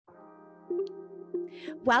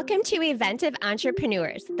Welcome to Eventive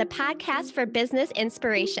Entrepreneurs, the podcast for business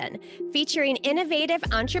inspiration, featuring innovative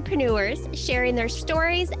entrepreneurs sharing their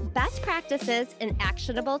stories, best practices, and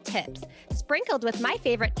actionable tips, sprinkled with my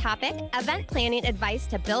favorite topic, event planning advice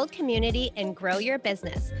to build community and grow your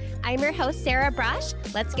business. I'm your host, Sarah Brush.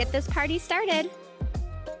 Let's get this party started.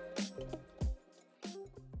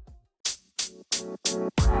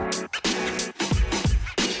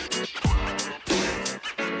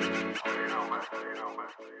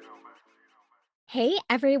 Hey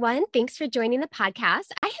everyone, thanks for joining the podcast.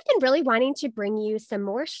 I have been really wanting to bring you some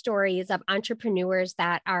more stories of entrepreneurs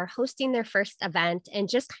that are hosting their first event and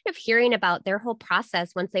just kind of hearing about their whole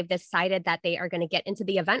process once they've decided that they are going to get into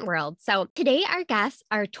the event world. So today our guests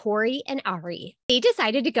are Tori and Ari. They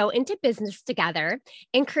decided to go into business together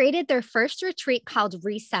and created their first retreat called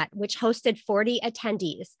Reset, which hosted 40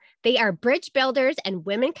 attendees. They are bridge builders and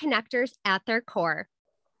women connectors at their core.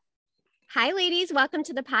 Hi ladies, welcome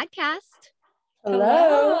to the podcast.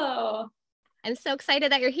 Hello. I'm so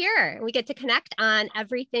excited that you're here. We get to connect on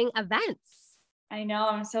everything events. I know.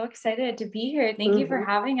 I'm so excited to be here. Thank you for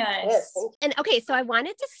having us. Yes. And okay, so I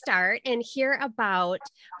wanted to start and hear about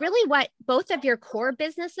really what both of your core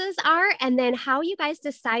businesses are, and then how you guys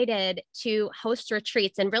decided to host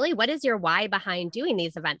retreats, and really what is your why behind doing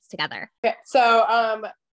these events together? Okay, so I'm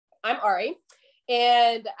Ari,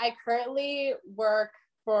 and I currently work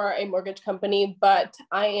for a mortgage company, but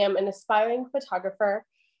I am an aspiring photographer.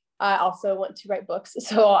 I also want to write books,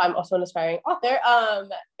 so I'm also an aspiring author.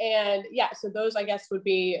 And yeah, so those I guess would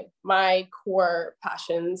be my core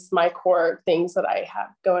passions, my core things that I have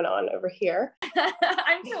going on over here.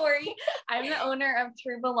 I'm Tori. I'm the owner of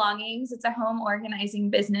True Belongings. It's a home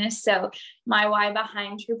organizing business. So my why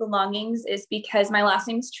behind True Belongings is because my last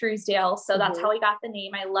name is Truesdale. So that's how we got the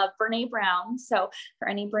name. I love Brene Brown. So for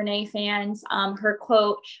any Brene fans, her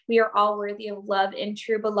quote, "We are all worthy of love and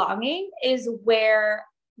true belonging," is where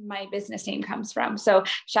my business name comes from. So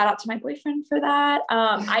shout out to my boyfriend for that.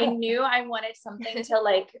 I knew I wanted something to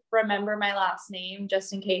like remember my last name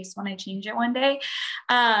just in case when I change it one day.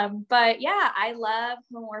 But yeah, I love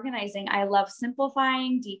home organizing. I love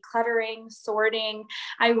simplifying, decluttering, sorting.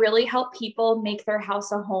 I really help people make their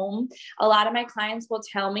house a home. A lot of my clients will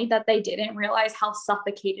tell me that they didn't realize how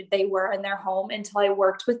suffocated they were in their home until I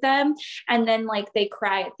worked with them. And then like they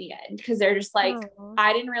cry at the end because they're just like,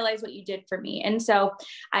 I didn't realize what you did for me. And so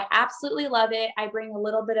I absolutely love it. I bring a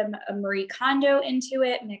little bit of a Marie Kondo into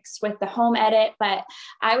it mixed with the home edit, but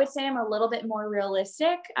I would say I'm a little bit more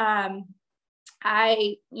realistic.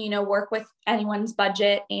 I, work with anyone's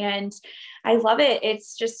budget and I love it.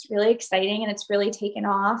 It's just really exciting and it's really taken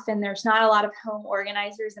off. And there's not a lot of home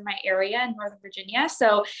organizers in my area in Northern Virginia.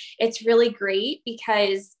 So it's really great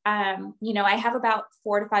because, I have about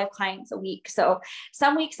 4 to 5 clients a week. So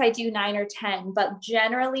some weeks I do 9 or 10, but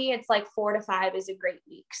generally it's like 4 to 5 is a great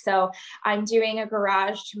week. So I'm doing a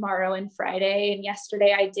garage tomorrow and Friday. And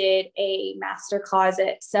yesterday I did a master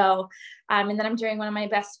closet. So, and then I'm doing one of my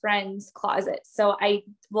best friend's closets. So I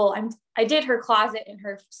did her closet in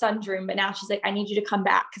her son's room, but now she's like, I need you to come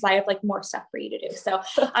back because I have like more stuff for you to do. So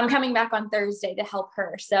I'm coming back on Thursday to help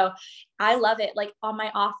her. So I love it. Like on my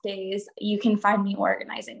off days, you can find me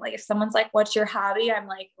organizing. Like if someone's like, what's your hobby? I'm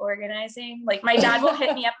like organizing. Like my dad will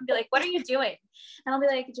hit me up and be like, what are you doing? And I'll be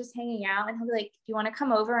like, just hanging out. And he'll be like, do you want to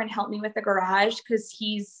come over and help me with the garage? Because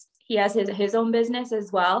he has his own business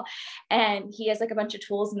as well. And he has like a bunch of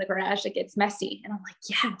tools in the garage that gets messy. And I'm like,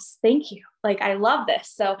 yes, thank you. Like, I love this.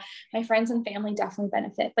 So my friends and family definitely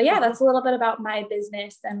benefit, but yeah, that's a little bit about my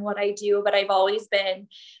business and what I do. But I've always been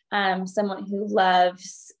someone who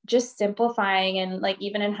loves just simplifying. And like,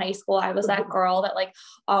 even in high school, I was that girl that like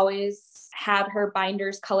always had her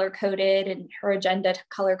binders color coded and her agenda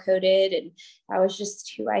color coded. And that was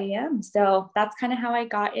just who I am. So that's kind of how I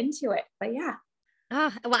got into it. But yeah. Oh,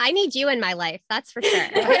 well, I need you in my life. That's for sure.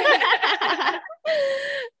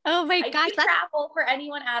 Oh my gosh. I travel for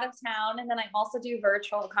anyone out of town. And then I also do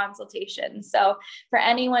virtual consultations. So for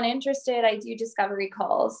anyone interested, I do discovery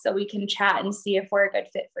calls so we can chat and see if we're a good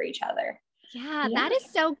fit for each other. Yeah, that is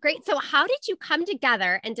so great. So how did you come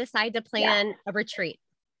together and decide to plan a retreat?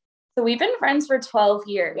 So we've been friends for 12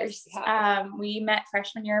 years. We met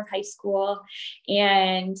freshman year of high school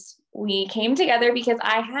and we came together because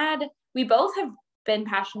we both have been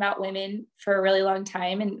passionate about women for a really long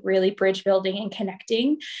time and really bridge building and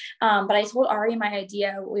connecting. But I told Ari my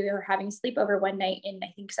idea. We were having a sleepover one night in,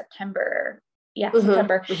 I think, September.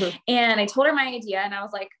 September. And I told her my idea and I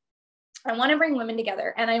was like, I want to bring women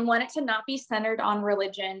together and I want it to not be centered on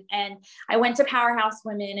religion. And I went to Powerhouse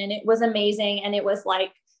Women and it was amazing. And it was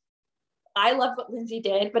like I loved what Lindsay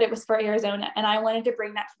did, but it was for Arizona and I wanted to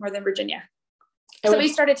bring that to Northern Virginia. So we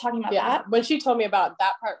started talking about that. When she told me about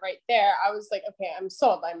that part right there, I was like, okay, I'm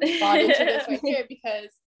sold. I'm bought into this right here, because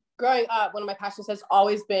growing up, one of my passions has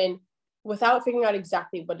always been, without figuring out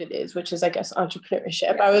exactly what it is, which is, I guess,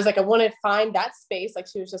 entrepreneurship. I was like, I want to find that space, like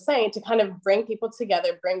she was just saying, to kind of bring people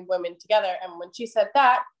together, bring women together. And when she said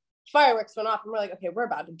that, fireworks went off and we're like, okay, we're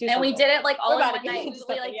about to do something. And we did it like all in one night.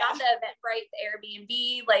 We like got the Eventbrite, the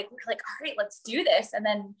Airbnb, like we're like, all right, let's do this. And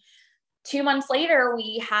then 2 months later,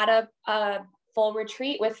 we had a full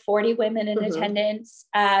retreat with 40 women in attendance.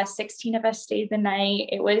 16 of us stayed the night.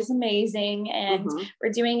 It was amazing. And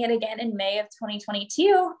we're doing it again in May of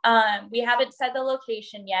 2022. We haven't said the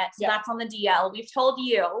location yet. So that's on the DL. We've told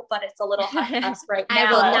you, but it's a little hush right now. I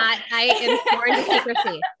will not. I am sworn to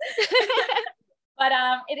secrecy. But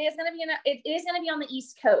it is going to be on the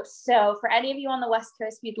East Coast. So for any of you on the West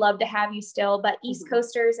Coast, we'd love to have you still, but East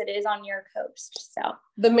Coasters, it is on your coast. So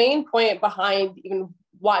the main point behind even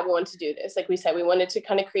why we wanted to do this, like we said, we wanted to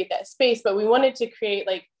kind of create that space, but we wanted to create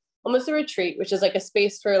like almost a retreat, which is like a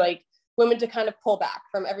space for like women to kind of pull back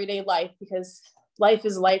from everyday life, because life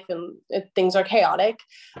is life and things are chaotic.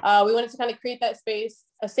 We wanted to kind of create that space,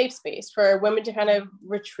 a safe space for women to kind of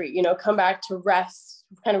retreat, you know, come back to rest,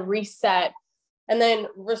 kind of reset, and then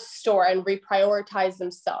restore and reprioritize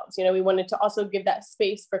themselves. You know, we wanted to also give that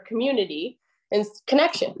space for community and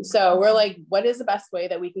connection. So we're like, what is the best way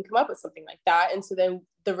that we can come up with something like that? And so then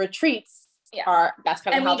the retreats that's kind of how that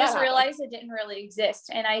happened. And we just realized it didn't really exist.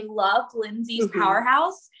 And I loved Lindsay's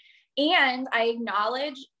Powerhouse. And I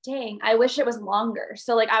acknowledge, dang, I wish it was longer.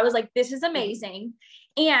 So like, I was like, this is amazing.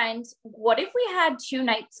 And what if we had 2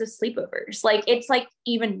 nights of sleepovers? Like, it's like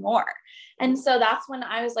even more. And so that's when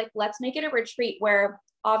I was like, let's make it a retreat where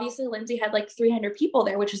obviously Lindsay had like 300 people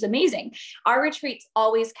there, which is amazing. Our retreats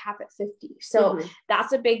always cap at 50. So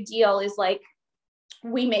that's a big deal, is like,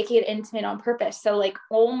 we make it intimate on purpose. So like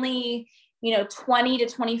only, 20 to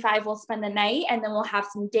 25 will spend the night, and then we'll have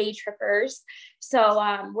some day trippers. So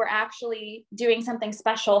we're actually doing something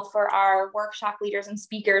special for our workshop leaders and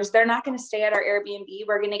speakers. They're not going to stay at our Airbnb.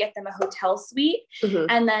 We're going to get them a hotel suite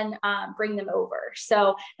and then bring them over.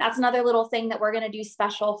 So that's another little thing that we're going to do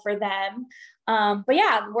special for them. But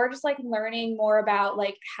yeah, we're just like learning more about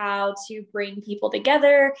like how to bring people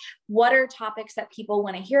together. What are topics that people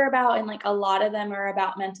want to hear about? And like a lot of them are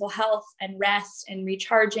about mental health and rest and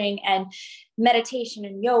recharging and meditation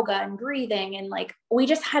and yoga and breathing. And like, we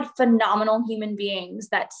just had phenomenal human beings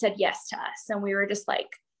that said yes to us. And we were just like,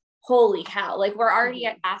 holy cow. Like, we're already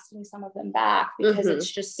asking some of them back because it's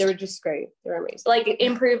just, they were just great. They were amazing. Like, it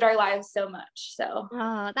improved our lives so much. So,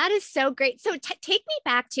 oh, that is so great. So take me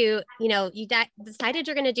back to, you decided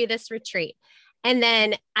you're going to do this retreat. And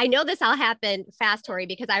then I know this all happened fast, Tori,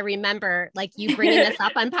 because I remember like you bringing this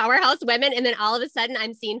up on Powerhouse Women. And then all of a sudden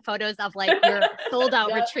I'm seeing photos of like your sold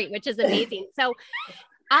out retreat, which is amazing. So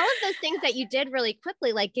all of those things that you did really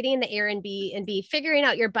quickly, like getting the Airbnb, figuring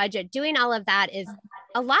out your budget, doing all of that is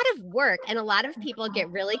a lot of work. And a lot of people get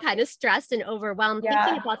really kind of stressed and overwhelmed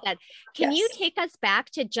thinking about that. Can you take us back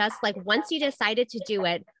to just like, once you decided to do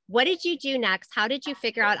it, what did you do next? How did you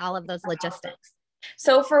figure out all of those logistics?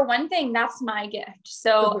 So for one thing, that's my gift.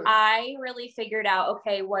 So I really figured out,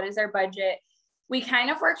 okay, what is our budget? We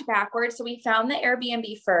kind of worked backwards. So we found the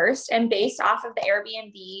Airbnb first, and based off of the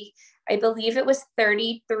Airbnb, I believe it was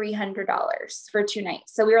 $3,300 for 2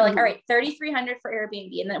 nights. So we were like, all right, $3,300 for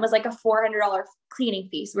Airbnb. And then it was like a $400 cleaning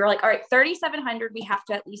fee. So we were like, all right, $3,700 we have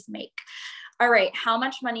to at least make. All right, how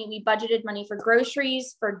much money? We budgeted money for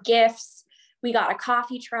groceries, for gifts. We got a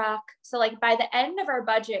coffee truck. So like by the end of our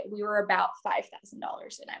budget, we were about $5,000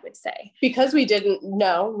 in, I would say. Because we didn't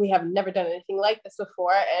know, we have never done anything like this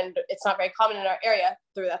before, and it's not very common in our area.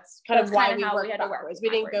 So that's kind of why we worked backwards. We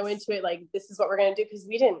didn't go into it like, this is what we're going to do, because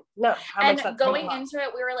we didn't know how much that's going into it.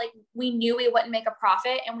 We were like, we knew we wouldn't make a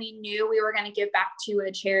profit, and we knew we were going to give back to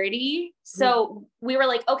a charity. So we were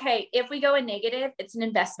like, okay, if we go in negative, it's an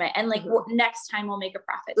investment. And like next time we'll make a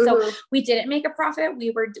profit. So we didn't make a profit.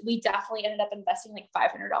 We definitely ended up investing like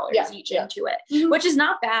 $500 each into it, which is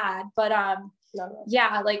not bad, but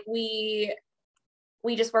yeah, like we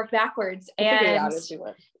just worked backwards. And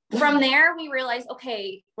from there we realized,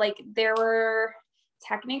 okay, like there were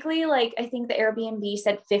technically, like, I think the Airbnb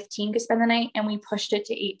said 15 could spend the night, and we pushed it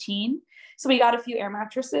to 18. So we got a few air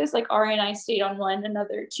mattresses, like Ari and I stayed on one,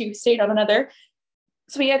 another 2 stayed on another.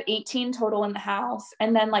 So we had 18 total in the house.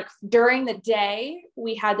 And then like during the day,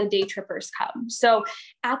 we had the day trippers come. So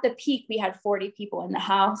at the peak, we had 40 people in the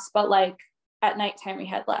house, but like at nighttime we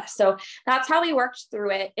had less. So that's how we worked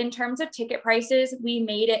through it. In terms of ticket prices, we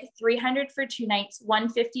made it $300 for 2 nights,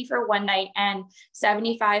 $150 for 1 night, and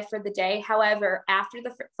 $75 for the day. However, after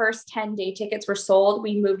the first 10 day tickets were sold,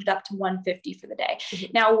 we moved it up to $150 for the day.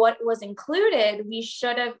 Mm-hmm. Now, what was included, we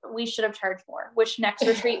should have charged more, which next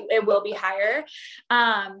retreat, it will be higher.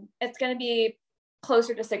 It's going to be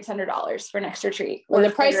closer to $600 for next retreat. When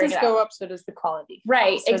the prices go up, so does the quality.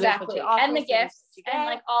 Right, so exactly. And the gifts and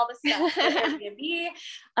like all the stuff for Airbnb.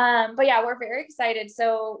 But yeah, we're very excited.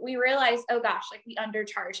 So we realized, oh gosh, like we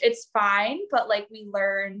undercharged. It's fine, but like we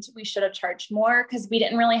learned we should have charged more because we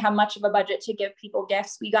didn't really have much of a budget to give people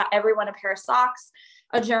gifts. We got everyone a pair of socks,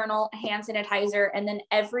 a journal, a hand sanitizer, and then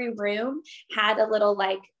every room had a little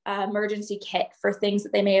like emergency kit for things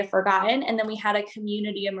that they may have forgotten. And then we had a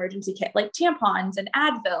community emergency kit like tampons and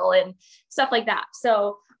Advil and stuff like that.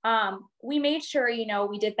 So we made sure, you know,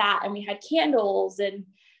 we did that, and we had candles and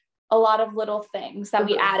a lot of little things that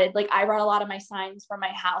we added. Like I brought a lot of my signs from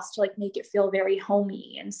my house to like make it feel very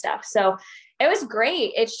homey and stuff. So it was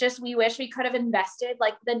great. It's just, we wish we could have invested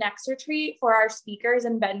like the next retreat for our speakers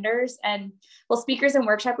and vendors and speakers and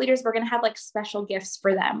workshop leaders. We're going to have like special gifts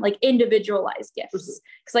for them, like individualized gifts.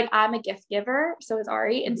 Cause like I'm a gift giver, so is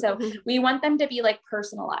Ari. And so we want them to be like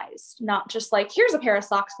personalized, not just like, here's a pair of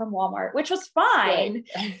socks from Walmart, which was fine,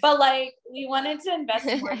 but like we wanted to invest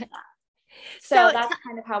more in that. So that's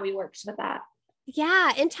kind of how we worked with that.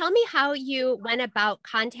 Yeah. And tell me how you went about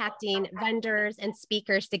contacting vendors and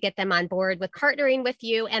speakers to get them on board with partnering with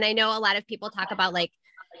you. And I know a lot of people talk about like,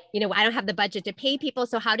 you know, I don't have the budget to pay people.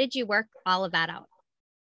 So how did you work all of that out?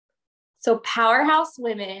 So Powerhouse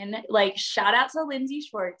Women, like shout out to Lindsay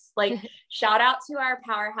Schwartz, like shout out to our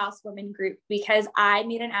Powerhouse Women group, because I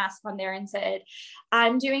made an ask on there and said,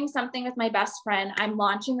 I'm doing something with my best friend. I'm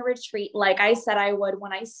launching a retreat like I said I would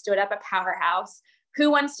when I stood up a Powerhouse.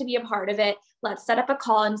 Who wants to be a part of it? Let's set up a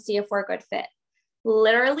call and see if we're a good fit.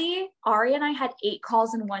 Literally, Ari and I had 8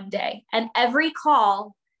 calls in one day, and every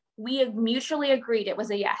call we mutually agreed it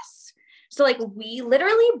was a yes. So like we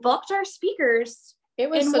literally booked our speakers. It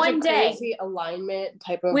was in such one a crazy alignment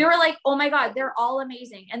type of. We were like, oh my God, they're all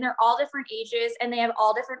amazing. And they're all different ages and they have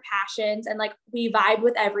all different passions. And like, we vibe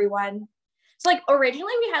with everyone. So like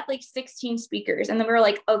originally we had like 16 speakers, and then we were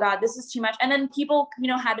like, oh God, this is too much. And then people, you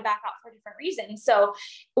know, had to back out for different reasons. So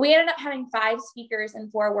we ended up having 5 speakers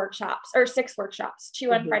and 4 workshops, or 6 workshops,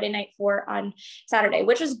 2 on Friday night, 4 on Saturday,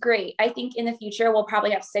 which is great. I think in the future, we'll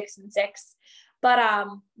probably have 6 and 6. But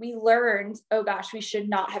we learned, oh gosh, we should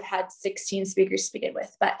not have had 16 speakers to begin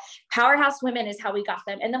with. But Powerhouse Women is how we got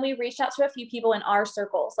them. And then we reached out to a few people in our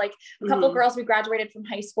circles, like a couple girls we graduated from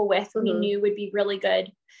high school with, we knew would be really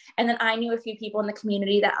good. And then I knew a few people in the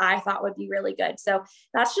community that I thought would be really good. So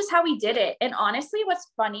that's just how we did it. And honestly, what's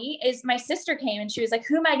funny is my sister came and she was like,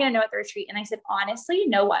 who am I going to know at the retreat? And I said, honestly,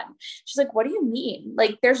 no one. She's like, what do you mean?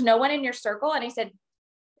 Like, there's no one in your circle? And I said,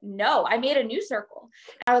 no, I made a new circle.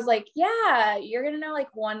 I was like, yeah, you're going to know like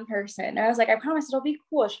one person. And I was like, I promise it'll be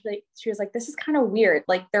cool. She was like, this is kind of weird.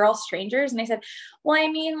 Like they're all strangers. And I said, well, I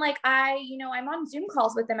mean, like I'm on Zoom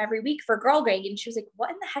calls with them every week for Girl Gang. And she was like, what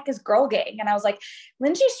in the heck is Girl Gang? And I was like,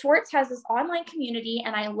 Lindsay Schwartz has this online community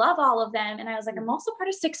and I love all of them. And I was like, I'm also part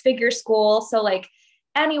of 6 Figure School. So like,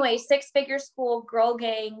 anyway, 6 Figure School, Girl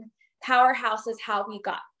Gang, Powerhouse is how we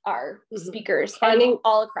got our speakers finding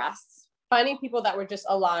all across. Finding people that were just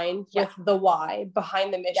aligned with the why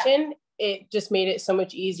behind the mission, it just made it so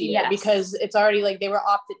much easier because it's already like they were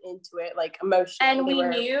opted into it, like emotionally. And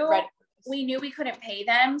we knew we couldn't pay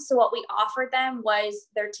them. So what we offered them was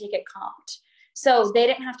their ticket comped. So they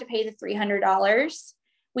didn't have to pay the $300.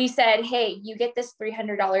 We said, hey, you get this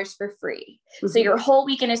 $300 for free. So your whole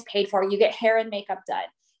weekend is paid for. You get hair and makeup done.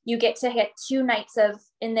 You get to hit 2 nights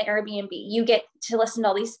in the Airbnb. You get to listen to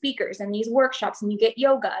all these speakers and these workshops, and you get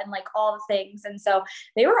yoga and like all the things. And so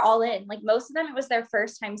they were all in. Like most of them, it was their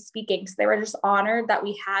first time speaking. So they were just honored that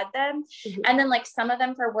we had them. And then like some of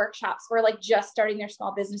them for workshops were like just starting their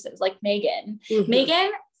small businesses, like Megan. Megan,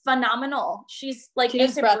 phenomenal. She's like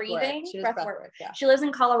into breathing. Breath work. Yeah. She lives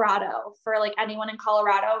in Colorado. For like anyone in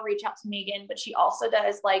Colorado, reach out to Megan, but she also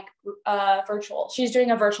does like virtual. She's doing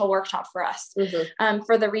a virtual workshop for us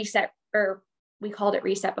for the reset, or we called it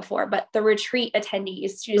reset before, but the retreat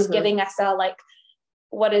attendees. She's giving us a like,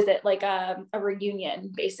 what is it? Like a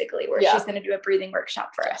reunion basically, where she's going to do a breathing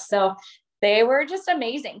workshop for us. So they were just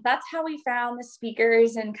amazing. That's how we found the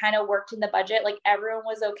speakers and kind of worked in the budget. Like everyone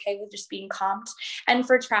was okay with just being comped. And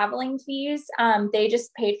for traveling fees, they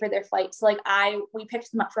just paid for their flights. So like we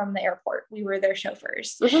picked them up from the airport. We were their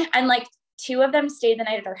chauffeurs. And like two of them stayed the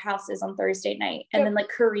night at our houses on Thursday night. And then like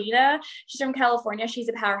Karina, she's from California. She's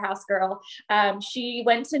a powerhouse girl. She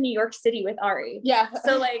went to New York City with Ari. Yeah.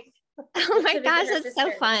 So like, oh my gosh, that's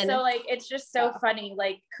so fun. So like, it's just so funny.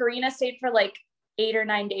 Like Karina stayed for like 8 or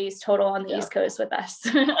 9 days total on the East Coast with us.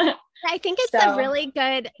 I think it's a really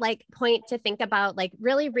good like point to think about, like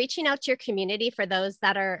really reaching out to your community for those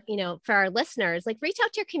that are, you know, for our listeners, like reach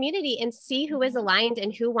out to your community and see who is aligned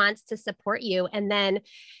and who wants to support you. And then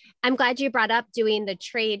I'm glad you brought up doing the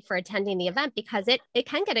trade for attending the event, because it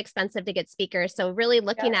can get expensive to get speakers. So really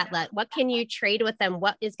looking at what can you trade with them?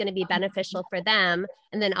 What is going to be beneficial for them?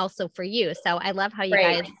 And then also for you. So I love how you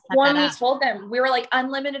guys when we told them, we were like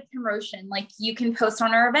unlimited promotion. Like you can post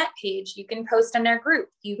on our event page, you can post on our group,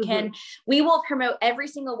 you can, we will promote every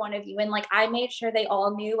single one of you. And like, I made sure they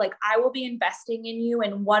all knew, like, I will be investing in you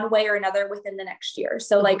in one way or another within the next year.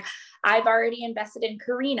 So like, I've already invested in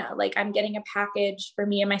Karina. Like I'm getting a package for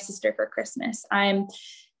me and my sister for Christmas. I'm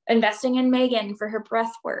investing in Megan for her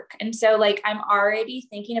breath work. And so like, I'm already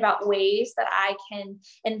thinking about ways that I can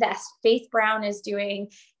invest. Faith Brown is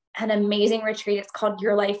doing an amazing retreat. It's called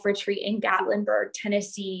Your Life Retreat in Gatlinburg,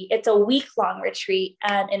 Tennessee. It's a week-long retreat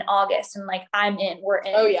in August. And like, we're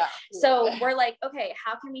in. Oh yeah. So we're like, okay,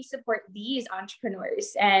 how can we support these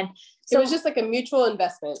entrepreneurs? And so it was just like a mutual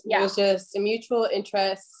investment. Yeah. It was just a mutual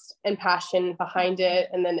interest and passion behind it.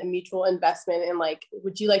 And then a mutual investment in like,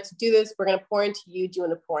 would you like to do this? We're going to pour into you. Do you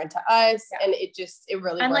want to pour into us? Yeah. And it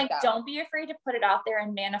really and worked like, out. Don't be afraid to put it out there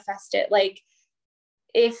and manifest it. Like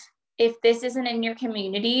if this isn't in your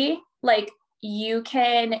community, like you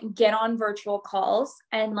can get on virtual calls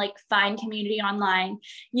and like find community online.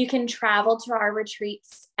 You can travel to our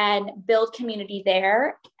retreats and build community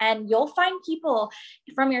there, and you'll find people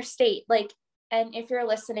from your state. Like, and if you're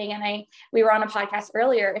listening, and we were on a podcast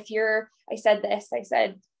earlier, I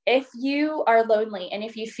said, if you are lonely and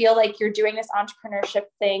if you feel like you're doing this entrepreneurship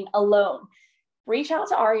thing alone, reach out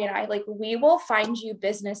to Ari and I. Like, we will find you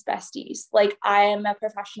business besties. Like, I am a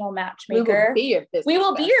professional matchmaker. We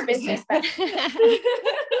will be your business besties.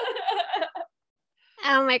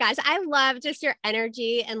 Oh my gosh. I love just your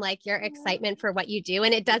energy and like your excitement for what you do.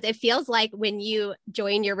 And it feels like when you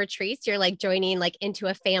join your retreats, you're like joining like into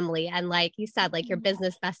a family, and like you said, like your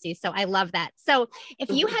business besties. So I love that. So if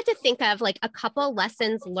you had to think of like a couple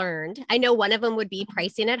lessons learned, I know one of them would be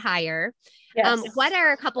pricing it higher. Yes. What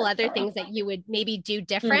are a couple other things that you would maybe do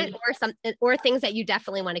different or things that you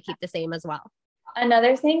definitely want to keep the same as well?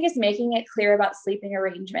 Another thing is making it clear about sleeping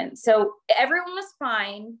arrangements. So everyone was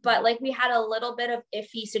fine, but like we had a little bit of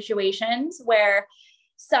iffy situations where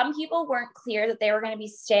some people weren't clear that they were going to be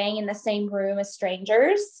staying in the same room as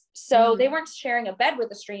strangers. So they weren't sharing a bed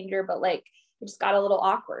with a stranger, but like it just got a little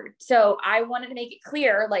awkward. So I wanted to make it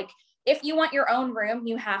clear, like, if you want your own room,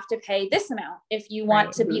 you have to pay this amount. If you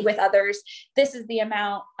want to be with others, this is the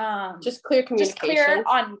amount. Just clear communication. Just clear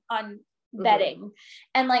on bedding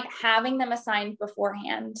and like having them assigned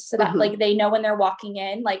beforehand so that like they know when they're walking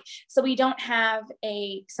in. Like, so we don't have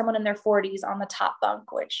someone in their 40s on the top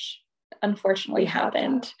bunk, which unfortunately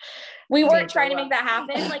happened. We weren't trying to make that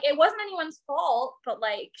happen. Like, it wasn't anyone's fault, but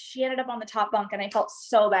like she ended up on the top bunk and I felt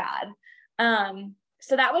so bad.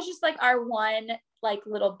 So that was just like our one like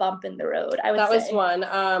little bump in the road. That was one.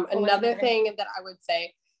 Another thing that I would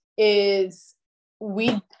say is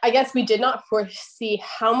I guess we did not foresee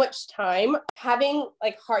how much time having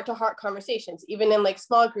like heart-to-heart conversations, even in like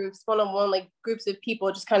small groups, one-on-one, like groups of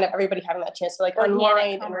people, just kind of everybody having that chance to like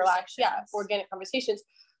unwind and relax. Yeah, organic conversations.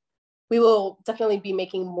 We will definitely be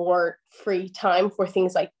making more free time for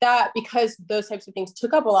things like that, because those types of things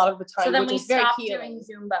took up a lot of the time. So then we stopped doing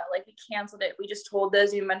Zumba. Like, we canceled it. We just told the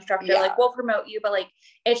Zumba instructor, like, we'll promote you, but like,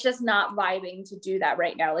 it's just not vibing to do that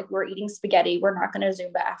right now. Like, we're eating spaghetti. We're not going to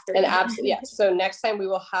Zumba after. And absolutely, yeah. So next time we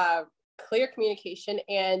will have clear communication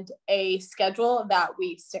and a schedule that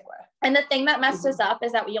we stick with. And the thing that messed us up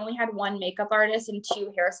is that we only had one makeup artist and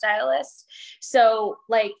 2 hairstylists. So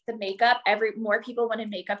like the makeup, more people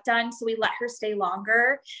wanted makeup done. So we let her stay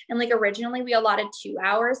longer. And like originally we allotted 2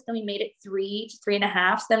 hours, then we made it 3 to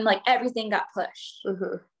 3.5. So then like everything got pushed.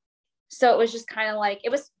 So it was just kind of like,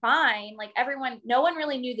 it was fine. Like no one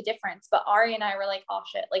really knew the difference, but Ari and I were like, oh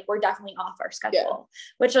shit, like we're definitely off our schedule,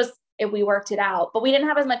 which was, we worked it out, but we didn't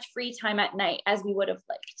have as much free time at night as we would have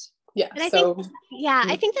liked. Yeah. And I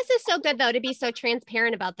think this is so good though, to be so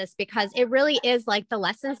transparent about this, because it really is like the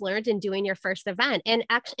lessons learned in doing your first event and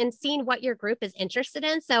seeing what your group is interested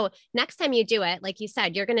in. So next time you do it, like you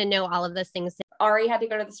said, you're going to know all of those things. Ari had to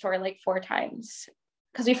go to the store like 4 times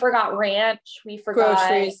because we forgot ranch, we forgot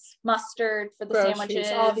groceries, mustard for the groceries,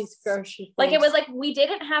 sandwiches, all these grocery like things. it was like we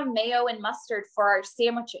didn't have mayo and mustard for our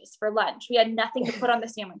sandwiches for lunch. We had nothing to put on the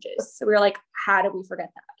sandwiches, so we were like, how did we forget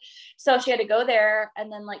that? So she had to go there,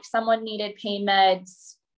 and then like someone needed pain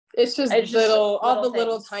meds. It's just little all the things.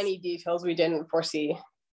 little tiny details we didn't foresee.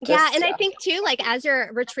 And I think too, like as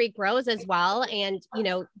your retreat grows as well, and you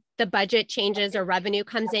know, the budget changes or revenue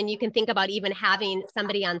comes in, you can think about even having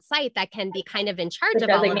somebody on site that can be kind of in charge of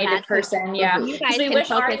all of that. Person, yeah. You guys can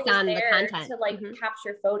focus on the content to like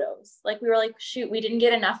capture photos. Like we were like, shoot, we didn't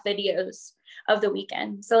get enough videos of the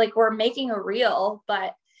weekend, so like we're making a reel,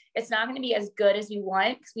 but it's not going to be as good as we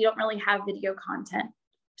want because we don't really have video content.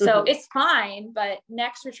 So it's fine, but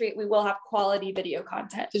next retreat we will have quality video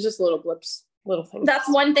content. There's just little blips. Little things. That's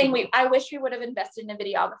one thing I wish we would have invested in a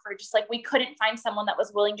videographer. Just like we couldn't find someone that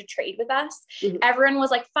was willing to trade with us. Everyone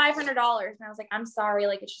was like $500, and I was like, I'm sorry,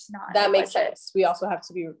 like it's just not. That makes sense. We also have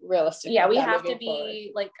to be realistic. Yeah, we have to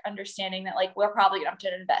be like understanding that like we're probably gonna have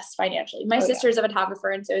to invest financially. My sister's a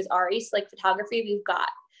photographer, and so is Ari. So like photography, we've got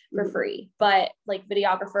for free, but like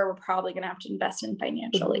videographer, we're probably gonna have to invest in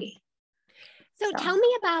financially. So tell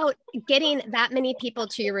me about getting that many people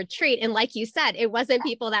to your retreat. And like you said, it wasn't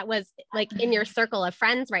people that was like in your circle of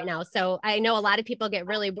friends right now. So I know a lot of people get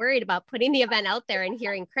really worried about putting the event out there and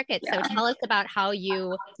hearing crickets. So tell us about how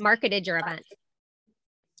you marketed your event.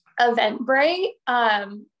 Eventbrite,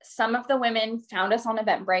 some of the women found us on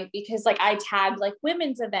Eventbrite because like I tagged like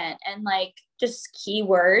women's event and like just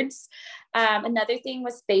keywords. Another thing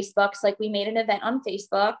was Facebook. So, like we made an event on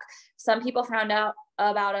Facebook. Some people found out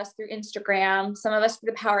about us through Instagram, some of us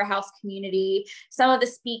through the Powerhouse community, some of the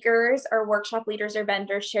speakers or workshop leaders or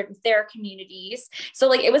vendors shared with their communities. So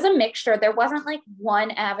like it was a mixture. There wasn't like one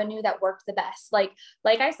avenue that worked the best. Like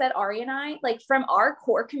I said, Ari and I, like from our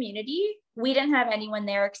core community, we didn't have anyone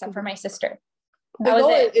there except for my sister. The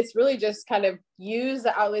goal is really just kind of use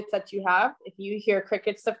the outlets that you have. If you hear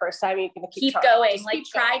crickets the first time, you're going to keep going, like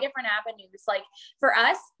try different avenues. Like for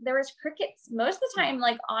us, there was crickets most of the time,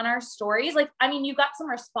 like on our stories. Like, I mean, you got some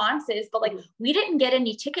responses, but like we didn't get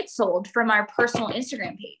any tickets sold from our personal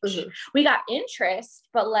Instagram page. We got interest,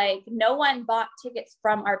 but like no one bought tickets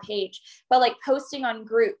from our page, but like posting on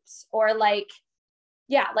groups or like,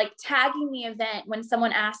 like tagging the event when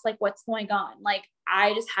someone asked like what's going on. Like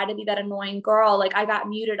I just had to be that annoying girl. Like I got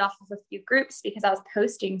muted off of a few groups because I was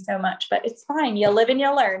posting so much, but it's fine. You live and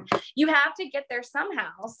you learn. You have to get there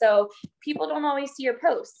somehow. So people don't always see your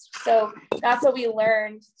posts. So that's what we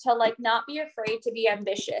learned, to like not be afraid to be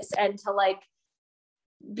ambitious and to like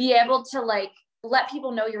be able to like let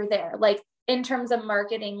people know you're there. Like in terms of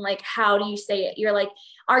marketing, like how do you say it? You're like,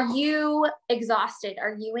 are you exhausted?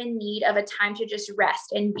 Are you in need of a time to just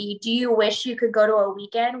rest and be? Do you wish you could go to a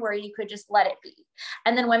weekend where you could just let it be?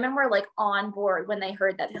 And then women were like on board when they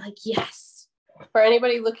heard that. They're like, yes. For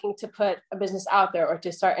anybody looking to put a business out there or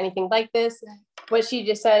to start anything like this, what she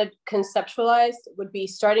just said, conceptualized, would be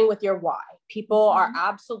starting with your why. People are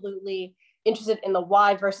absolutely interested in the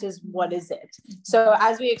why versus what is it. So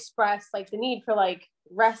as we express like the need for like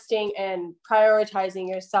resting and prioritizing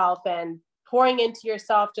yourself and pouring into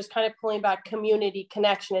yourself, just kind of pulling back community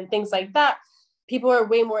connection and things like that, people are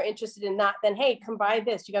way more interested in that than, hey, come buy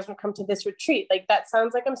this. You guys want to come to this retreat? Like that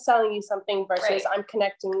sounds like I'm selling you something versus I'm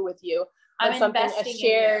connecting with you. I'm something, a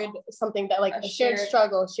shared, something that like a shared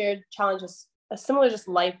struggle, shared challenges, a similar just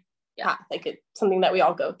life path, like it's something that we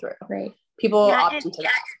all go through. Right. People opt into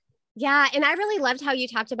that. Yeah. And I really loved how you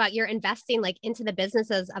talked about your investing like into the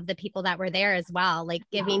businesses of the people that were there as well, like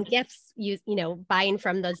giving gifts, you know, buying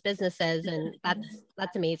from those businesses. And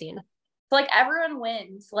that's amazing. So like everyone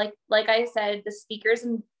wins. Like I said, the speakers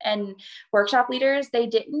and workshop leaders, they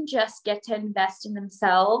didn't just get to invest in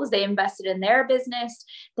themselves. They invested in their business.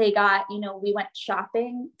 They got, you know, we went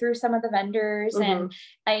shopping through some of the vendors and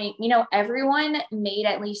everyone made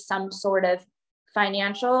at least some sort of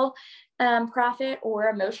financial profit or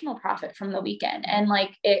emotional profit from the weekend. And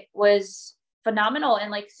like, it was phenomenal.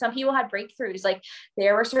 And like some people had breakthroughs. Like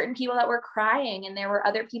there were certain people that were crying and there were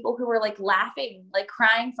other people who were like laughing, like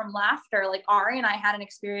crying from laughter. Like Ari and I had an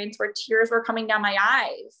experience where tears were coming down my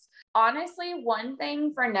eyes. Honestly, one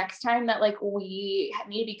thing for next time that like we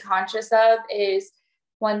need to be conscious of is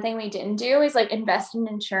one thing we didn't do is like invest in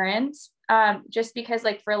insurance. Just because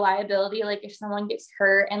like for liability, like if someone gets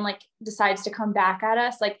hurt and like decides to come back at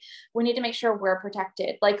us, like we need to make sure we're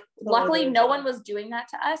protected. Like luckily no one was doing that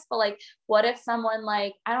to us, but like what if someone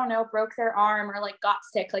like, I don't know, broke their arm or like got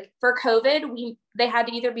sick? Like for COVID, they had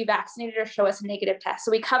to either be vaccinated or show us a negative test.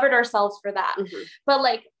 So we covered ourselves for that. But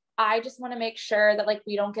like, I just want to make sure that like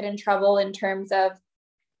we don't get in trouble in terms of,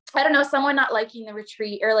 I don't know, someone not liking the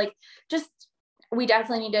retreat or like just we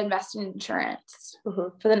definitely need to invest in insurance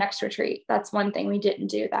for the next retreat. That's one thing we didn't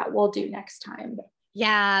do that we'll do next time.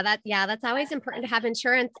 That's always important to have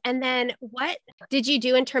insurance. And then what did you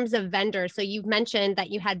do in terms of vendors? So you've mentioned that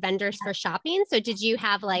you had vendors for shopping. So did you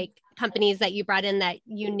have like companies that you brought in that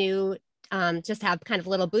you knew just have kind of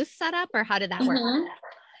little booths set up, or how did that work?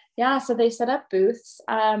 Yeah, so they set up booths.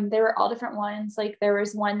 They were all different ones. Like there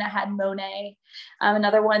was one that had Monet,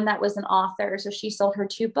 another one that was an author, so she sold her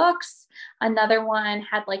 2 books. Another one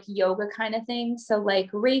had like yoga kind of things, so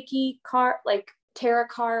like Reiki like tarot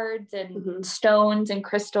cards and stones and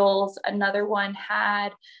crystals. Another one had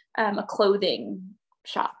a clothing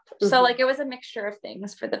shop. So like it was a mixture of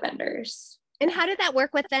things for the vendors. And how did that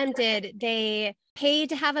work with them? Did they pay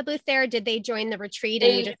to have a booth there? Did they join the retreat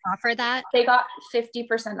and you just offer that? They got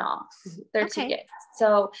 50% off their tickets.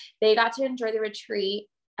 So they got to enjoy the retreat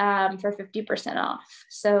for 50% off.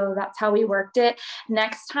 So that's how we worked it.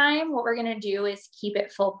 Next time, what we're going to do is keep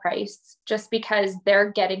it full price, just because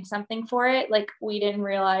they're getting something for it. Like we didn't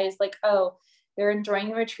realize like, oh, they're enjoying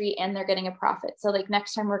the retreat and they're getting a profit. So like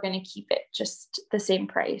next time we're going to keep it just the same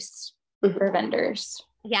price for vendors.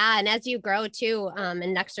 Yeah. And as you grow too,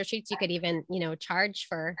 in next retreats, you could even, charge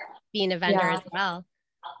for being a vendor as well.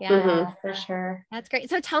 Yeah, for sure. That's great.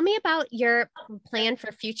 So tell me about your plan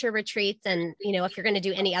for future retreats and, if you're going to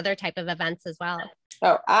do any other type of events as well.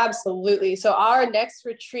 Oh, absolutely. So our next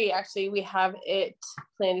retreat, actually, we have it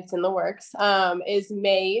planned, it's in the works, is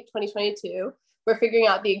May 2022. We're figuring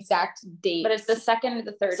out the exact date. But it's the second or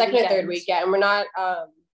the third or third week, yeah. And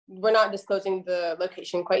we're not disclosing the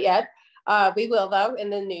location quite yet. We will though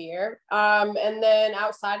in the new year. And then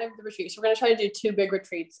outside of the retreats, we're going to try to do 2 big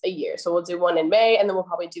retreats a year. So we'll do one in May and then we'll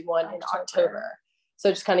probably do one in October.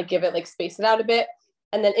 So just kind of give it like space it out a bit.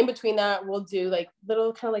 And then in between that, we'll do like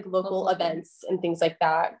little kind of like local events and things like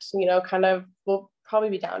that. We'll probably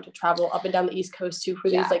be down to travel up and down the East Coast too for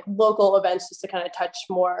these like local events, just to kind of touch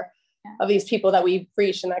more of these people that we've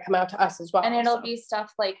reached and that come out to us as well. And it'll be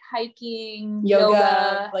stuff like hiking,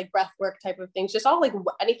 yoga, like breath work type of things, just all like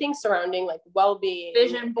anything surrounding like well-being,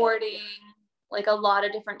 vision boarding, like a lot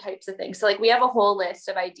of different types of things. So like we have a whole list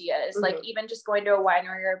of ideas, like even just going to a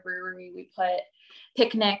winery or a brewery, we put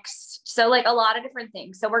picnics. So like a lot of different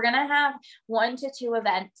things. So we're going to have 1 to 2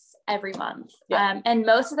 events every month. And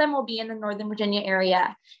most of them will be in the Northern Virginia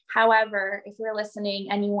area. However, if you're listening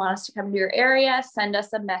and you want us to come to your area, send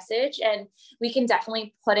us a message and we can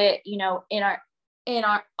definitely put it,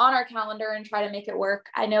 on our calendar and try to make it work.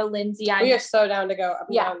 I know Lindsay, we are so down to go up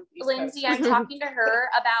and down the East Lindsay, Coast. I'm talking to her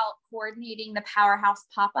about coordinating the Powerhouse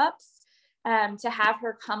pop-ups. To have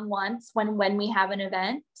her come once when we have an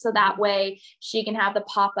event. So that way she can have the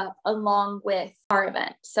pop-up along with our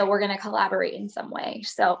event. So we're going to collaborate in some way.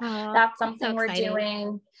 So that's something we're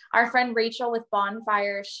doing. Our friend Rachel with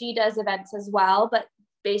Bonfire, she does events as well, but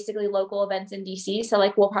basically local events in DC. So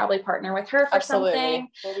like, we'll probably partner with her for something.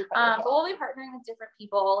 We'll be partnering with different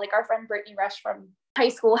people. Like our friend Brittany Rush from high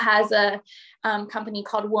school has a company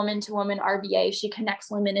called Woman to Woman RVA. She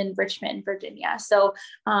connects women in Richmond, Virginia. So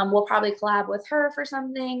we'll probably collab with her for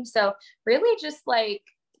something. So really just like,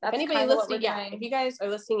 that's if anybody listening, if you guys are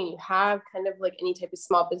listening and you have kind of like any type of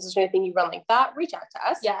small business or anything you run like that, reach out to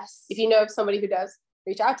us. Yes. If you know of somebody who does,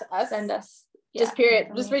 reach out to us. Send us. Just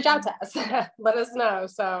just reach out to us. Let us know.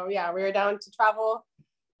 So yeah, we were down to travel.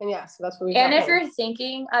 And yeah, so that's what we got. And if you're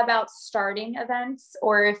thinking about starting events,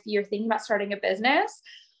 or if you're thinking about starting a business,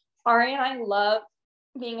 Ari and I love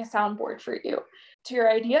being a soundboard for you to your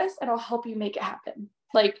ideas, and I'll help you make it happen.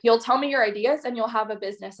 Like you'll tell me your ideas and you'll have a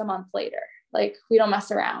business a month later. Like we don't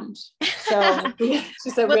mess around. So she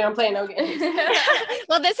said, we don't play no games.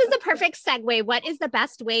 Well, this is the perfect segue. What is the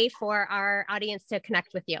best way for our audience to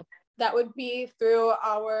connect with you? That would be through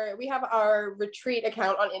we have our retreat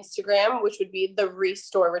account on Instagram, which would be the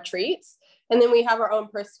Restore Retreats. And then we have our own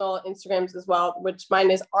personal Instagrams as well, which mine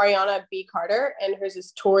is Ariana B. Carter and hers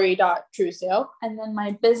is Tori.Truesdale. And then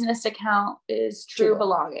my business account is True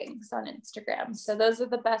Belongings on Instagram. So those are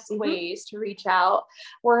the best ways to reach out.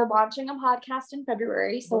 We're launching a podcast in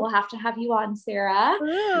February, so we'll have to have you on, Sarah.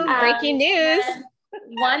 Breaking news.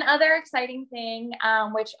 One other exciting thing,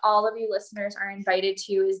 which all of you listeners are invited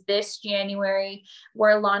to, is this January,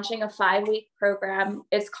 we're launching a 5-week program.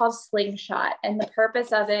 It's called Slingshot. And the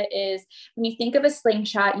purpose of it is when you think of a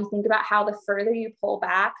slingshot, you think about how the further you pull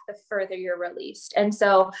back, the further you're released. And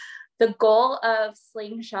so the goal of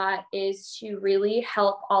Slingshot is to really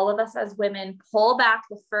help all of us as women pull back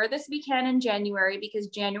the furthest we can in January, because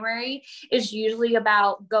January is usually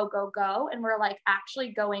about go, go, go. And we're like actually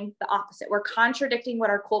going the opposite. We're contradicting what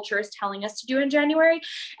our culture is telling us to do in January.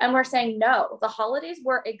 And we're saying, no, the holidays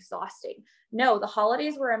were exhausting. no, the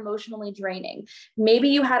holidays were emotionally draining. Maybe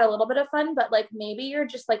you had a little bit of fun, but like maybe you're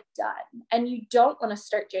just like done and you don't want to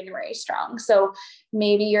start January strong. So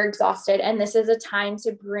maybe you're exhausted. And this is a time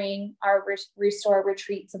to bring our Restore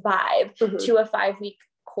Retreats vibe to a 5-week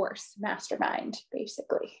course mastermind,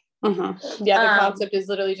 basically. Yeah, the concept is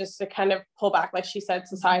literally just to kind of pull back. Like she said,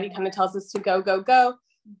 society kind of tells us to go, go, go.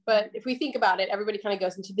 But if we think about it, everybody kind of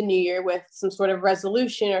goes into the new year with some sort of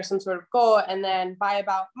resolution or some sort of goal. And then by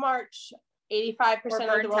about March, 85%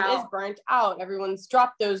 of the world is burnt out. Everyone's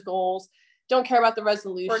dropped those goals, don't care about the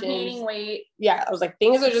resolutions. We're gaining weight. Yeah, I was like,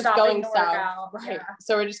 things are just going south. Right. Yeah.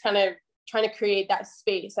 So we're just kind of trying to create that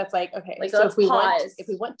space that's like, okay, like, so if we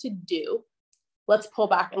want to do, let's pull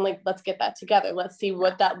back and like, let's get that together. Let's see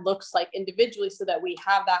what that looks like individually so that we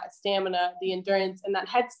have that stamina, the endurance, and that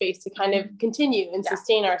headspace to kind of continue and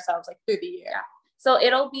sustain ourselves like through the year. Yeah. So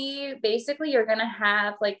it'll be basically, you're going to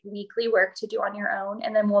have like weekly work to do on your own.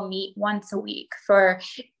 And then we'll meet once a week for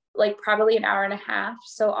like probably an hour and a half.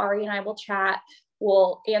 So Ari and I will chat,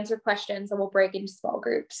 we'll answer questions, and we'll break into small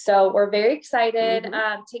groups. So we're very excited.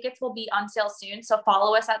 Tickets will be on sale soon. So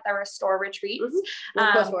follow us at the Restore Retreats.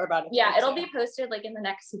 We'll post more about it. Yeah, it'll be posted like in the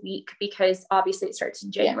next week because obviously it starts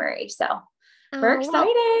in January. So we're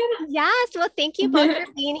excited. Yes. Well, thank you both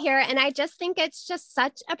for being here. And I just think it's just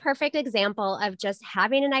such a perfect example of just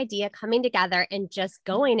having an idea, coming together and just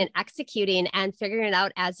going and executing and figuring it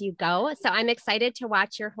out as you go. So I'm excited to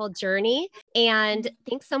watch your whole journey. And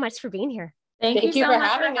thanks so much for being here. Thank you so much for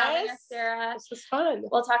having us, Sarah. This was fun.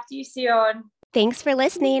 We'll talk to you soon. Thanks for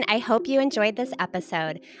listening. I hope you enjoyed this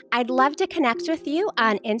episode. I'd love to connect with you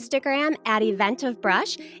on Instagram at Event of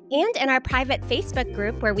Brush and in our private Facebook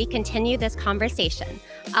group where we continue this conversation.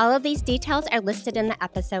 All of these details are listed in the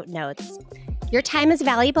episode notes. Your time is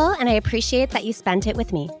valuable, and I appreciate that you spent it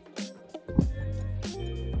with me.